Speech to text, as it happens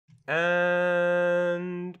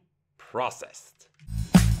And processed.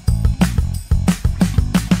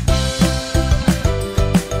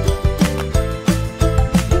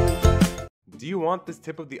 Do you want this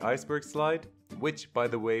tip of the iceberg slide? Which, by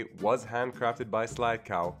the way, was handcrafted by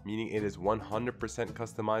SlideCow, meaning it is 100%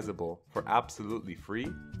 customizable for absolutely free?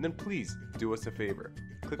 Then please do us a favor.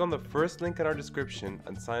 Click on the first link in our description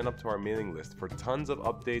and sign up to our mailing list for tons of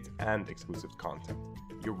updates and exclusive content.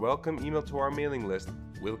 Your welcome email to our mailing list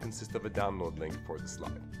will consist of a download link for the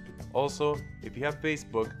slide. Also, if you have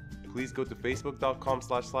Facebook, please go to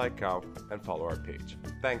facebook.com/SlideCow and follow our page.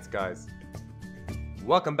 Thanks, guys.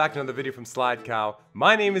 Welcome back to another video from SlideCow.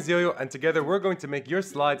 My name is Yo-Yo, and together we're going to make your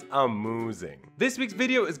slides amusing. This week's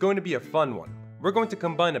video is going to be a fun one. We're going to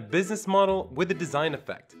combine a business model with a design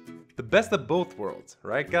effect. The best of both worlds,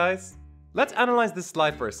 right guys? Let's analyze this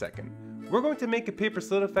slide for a second. We're going to make a paper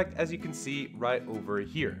slit effect, as you can see right over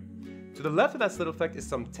here. To the left of that slit effect is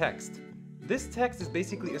some text. This text is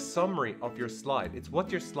basically a summary of your slide. It's what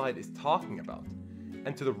your slide is talking about.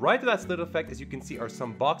 And to the right of that slit effect, as you can see, are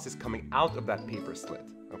some boxes coming out of that paper slit,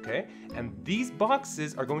 okay? And these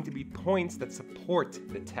boxes are going to be points that support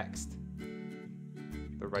the text.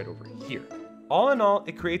 They're right over here. All in all,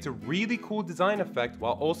 it creates a really cool design effect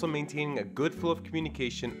while also maintaining a good flow of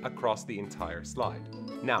communication across the entire slide.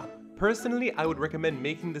 Now, personally, I would recommend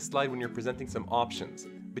making this slide when you're presenting some options,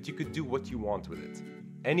 but you could do what you want with it.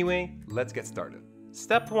 Anyway, let's get started.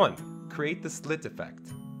 Step 1, create the slit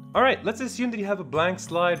effect. Alright, let's assume that you have a blank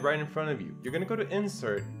slide right in front of you. You're going to go to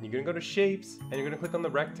Insert, you're going to go to Shapes, and you're going to click on the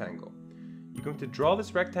rectangle. You're going to draw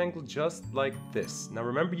this rectangle just like this. Now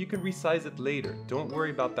remember, you can resize it later. Don't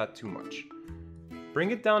worry about that too much.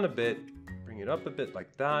 Bring it down a bit, bring it up a bit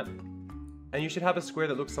like that, and you should have a square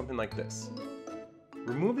that looks something like this.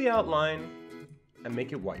 Remove the outline and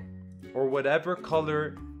make it white, or whatever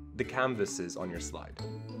color the canvas is on your slide.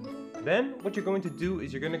 Then what you're going to do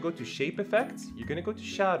is you're going to go to Shape Effects, you're going to go to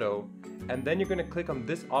Shadow, and then you're going to click on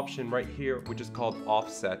this option right here, which is called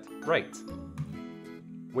Offset Right.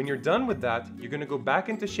 When you're done with that, you're going to go back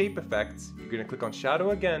into Shape Effects, you're going to click on Shadow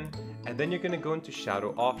again, and then you're going to go into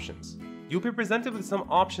Shadow Options. You'll be presented with some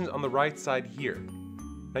options on the right side here.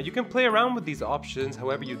 Now you can play around with these options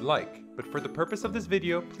however you'd like, but for the purpose of this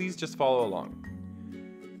video, please just follow along.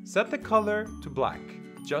 Set the color to black,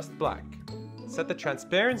 just black. Set the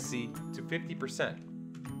transparency to 50%.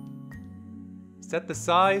 Set the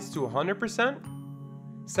size to 100%.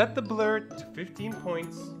 Set the blur to 15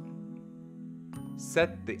 points.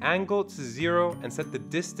 Set the angle to 0 and set the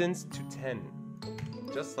distance to 10.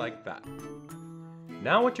 Just like that.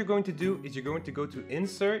 Now what you're going to do is you're going to go to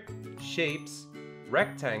Insert, Shapes,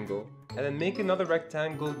 Rectangle, and then make another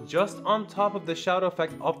rectangle just on top of the shadow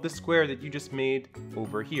effect of the square that you just made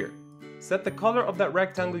over here. Set the color of that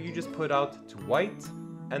rectangle you just put out to white,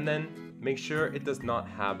 and then make sure it does not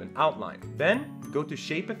have an outline. Then go to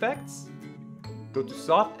Shape Effects, go to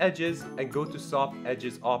Soft Edges, and go to Soft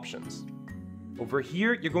Edges Options. Over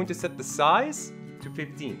here, you're going to set the size to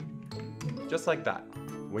 15, just like that.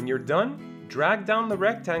 When you're done, drag down the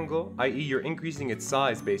rectangle, i.e. you're increasing its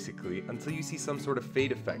size basically, until you see some sort of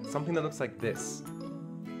fade effect, something that looks like this.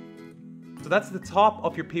 So that's the top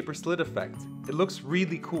of your paper slit effect. It looks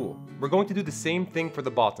really cool. We're going to do the same thing for the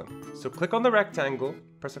bottom. So click on the rectangle,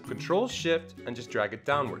 press up Ctrl Shift, and just drag it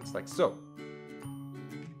downwards, like so.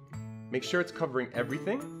 Make sure it's covering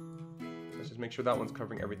everything. Let's just make sure that one's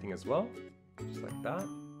covering everything as well. Just like that.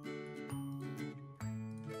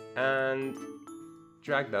 And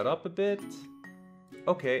drag that up a bit.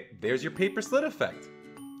 Okay, there's your paper slit effect.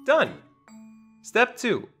 Done! Step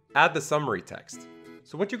 2, add the summary text.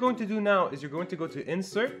 So what you're going to do now is you're going to go to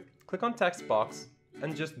Insert, click on Text Box,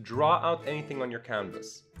 and just draw out anything on your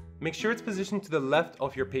canvas. Make sure it's positioned to the left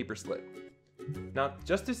of your paper slit. Now,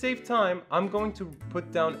 just to save time, I'm going to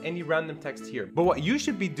put down any random text here. But what you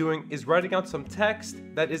should be doing is writing out some text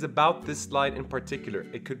that is about this slide in particular.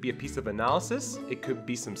 It could be a piece of analysis, it could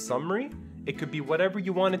be some summary, it could be whatever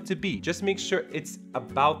you want it to be. Just make sure it's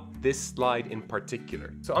about this slide in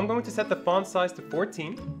particular. So I'm going to set the font size to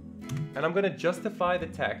 14, and I'm going to justify the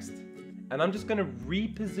text, and I'm just going to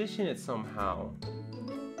reposition it somehow,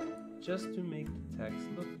 just to make the text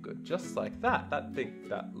look good, just like that.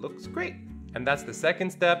 That looks great. And that's the second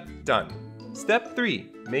step, done. Step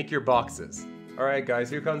 3, make your boxes. All right guys,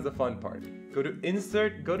 here comes the fun part. Go to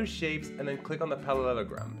Insert, go to Shapes, and then click on the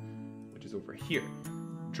parallelogram, which is over here.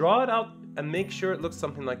 Draw it out and make sure it looks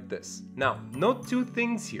something like this. Now, note two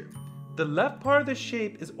things here. The left part of the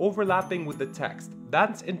shape is overlapping with the text.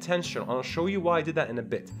 That's intentional, and I'll show you why I did that in a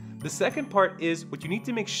bit. The second part is, what you need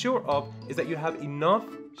to make sure of is that you have enough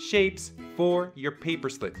shapes for your paper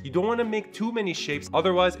slit. You don't want to make too many shapes,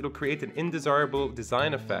 otherwise it'll create an undesirable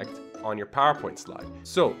design effect on your PowerPoint slide.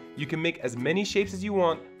 So you can make as many shapes as you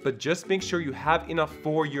want, but just make sure you have enough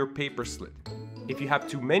for your paper slit. If you have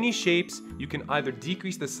too many shapes, you can either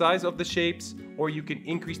decrease the size of the shapes or you can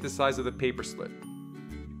increase the size of the paper slit.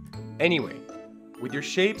 Anyway, with your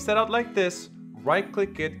shape set out like this,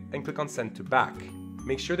 right-click it and click on Send to Back.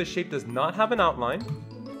 Make sure the shape does not have an outline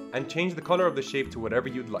and change the color of the shape to whatever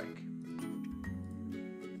you'd like.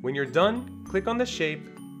 When you're done, click on the shape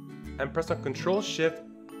and press on Ctrl-Shift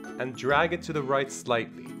and drag it to the right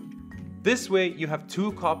slightly. This way you have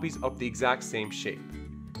two copies of the exact same shape.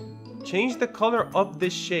 Change the color of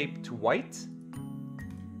this shape to white,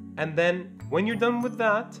 and then when you're done with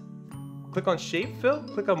that, click on Shape Fill,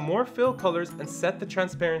 click on More Fill Colors and set the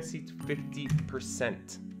transparency to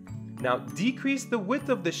 50%. Now decrease the width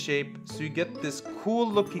of the shape so you get this cool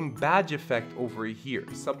looking badge effect over here,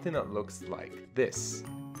 something that looks like this.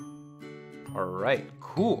 Alright,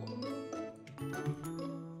 cool.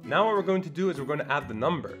 Now what we're going to do is we're going to add the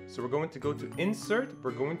number. So we're going to go to Insert,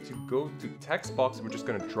 we're going to go to Text Box, and we're just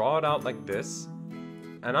going to draw it out like this.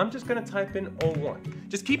 And I'm just going to type in 01.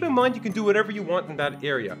 Just keep in mind you can do whatever you want in that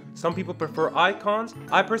area. Some people prefer icons.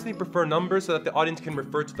 I personally prefer numbers so that the audience can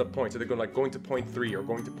refer to the point. So they're going to point 3 or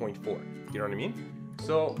going to point 4. You know what I mean?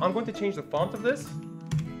 So I'm going to change the font of this,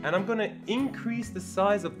 and I'm going to increase the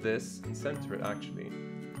size of this and center it actually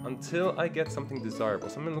until I get something desirable.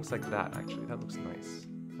 Something looks like that actually. That looks nice.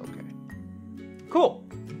 Okay. Cool.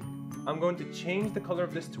 I'm going to change the color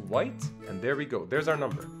of this to white, and there we go. There's our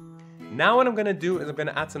number. Now what I'm going to do is I'm going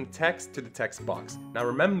to add some text to the text box. Now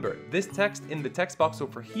remember, this text in the text box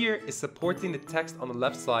over here is supporting the text on the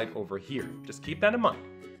left side over here. Just keep that in mind.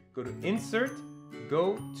 Go to Insert,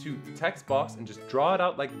 go to Text Box, and just draw it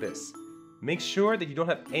out like this. Make sure that you don't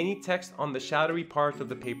have any text on the shadowy part of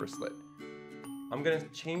the paper slit. I'm going to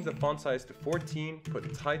change the font size to 14,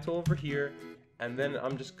 put title over here, and then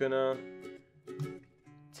I'm just going to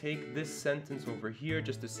take this sentence over here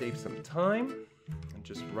just to save some time. And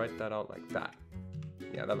just write that out like that.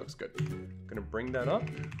 Yeah, that looks good. I'm gonna bring that up,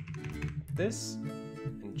 this,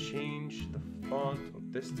 and change the font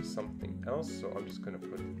of this to something else. So I'm just gonna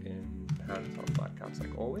put in pants on black caps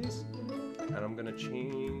like always. And I'm gonna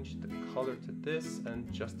change the color to this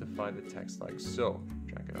and justify the text like so.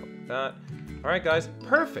 Drag it out like that. All right, guys,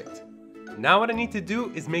 perfect. Now what I need to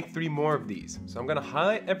do is make 3 more of these. So I'm gonna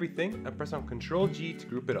highlight everything and press on Ctrl G to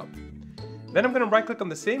group it up. Then I'm going to right click on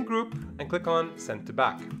the same group and click on Send to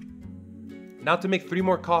Back. Now to make 3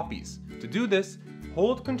 more copies. To do this,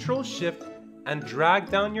 hold Ctrl Shift and drag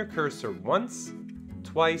down your cursor once,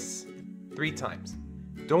 twice, 3 times.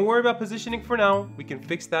 Don't worry about positioning for now, we can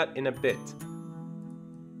fix that in a bit.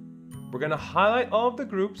 We're going to highlight all of the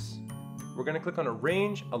groups, we're going to click on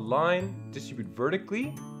Arrange, Align, Distribute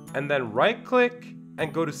Vertically, and then right click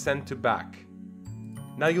and go to Send to Back.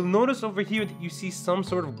 Now you'll notice over here that you see some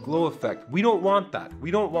sort of glow effect. We don't want that.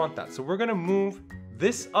 We don't want that. So we're gonna move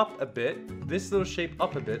this up a bit, this little shape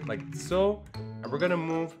up a bit like so, and we're gonna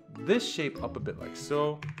move this shape up a bit like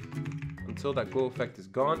so until that glow effect is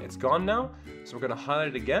gone. It's gone now. So we're gonna highlight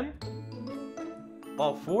it again.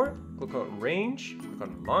 All 4, click on Range, click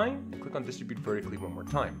on Line, and click on Distribute Vertically one more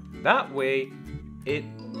time. That way it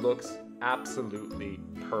looks absolutely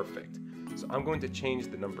perfect. So I'm going to change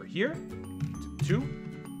the number here to 2.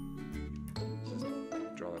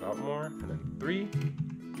 Just draw that out more, and then 3,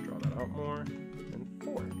 draw that out more, and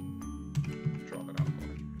 4, draw that out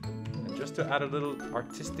more. And just to add a little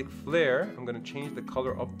artistic flair, I'm going to change the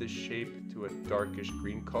color of this shape to a darkish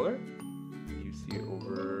green color. You see it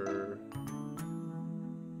over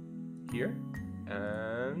here,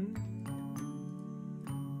 and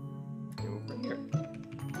over here.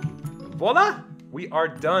 Voila! We are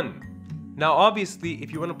done. Now obviously,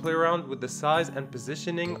 if you want to play around with the size and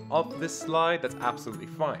positioning of this slide, that's absolutely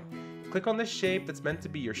fine. Click on the shape that's meant to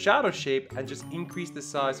be your shadow shape and just increase the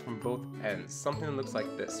size from both ends. Something that looks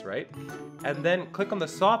like this, right? And then click on the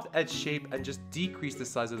soft edge shape and just decrease the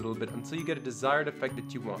size a little bit until you get a desired effect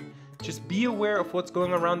that you want. Just be aware of what's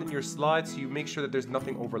going around in your slide so you make sure that there's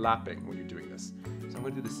nothing overlapping when you're doing this. So I'm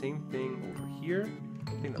going to do the same thing over here.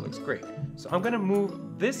 I think that looks great. So I'm going to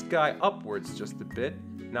move this guy upwards just a bit.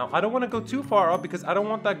 Now, I don't want to go too far up because I don't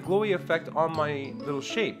want that glowy effect on my little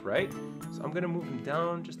shape, right? So I'm going to move him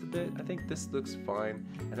down just a bit. I think this looks fine.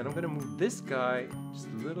 And then I'm going to move this guy just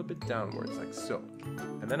a little bit downwards, like so.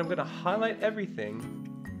 And then I'm going to highlight everything.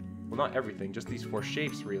 Well, not everything, just these 4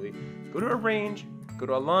 shapes, really. Go to Arrange, go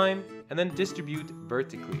to Align, and then Distribute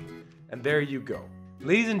Vertically. And there you go.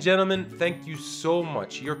 Ladies and gentlemen, thank you so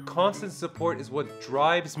much. Your constant support is what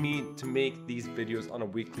drives me to make these videos on a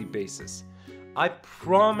weekly basis. I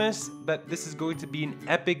promise that this is going to be an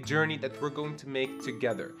epic journey that we're going to make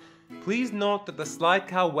together. Please note that the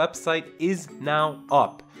SlideCow website is now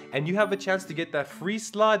up, and you have a chance to get that free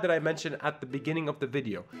slide that I mentioned at the beginning of the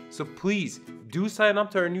video. So please do sign up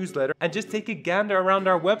to our newsletter and just take a gander around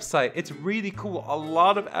our website. It's really cool. A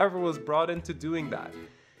lot of effort was brought into doing that.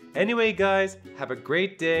 Anyway guys, have a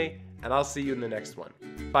great day, and I'll see you in the next one.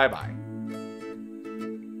 Bye bye.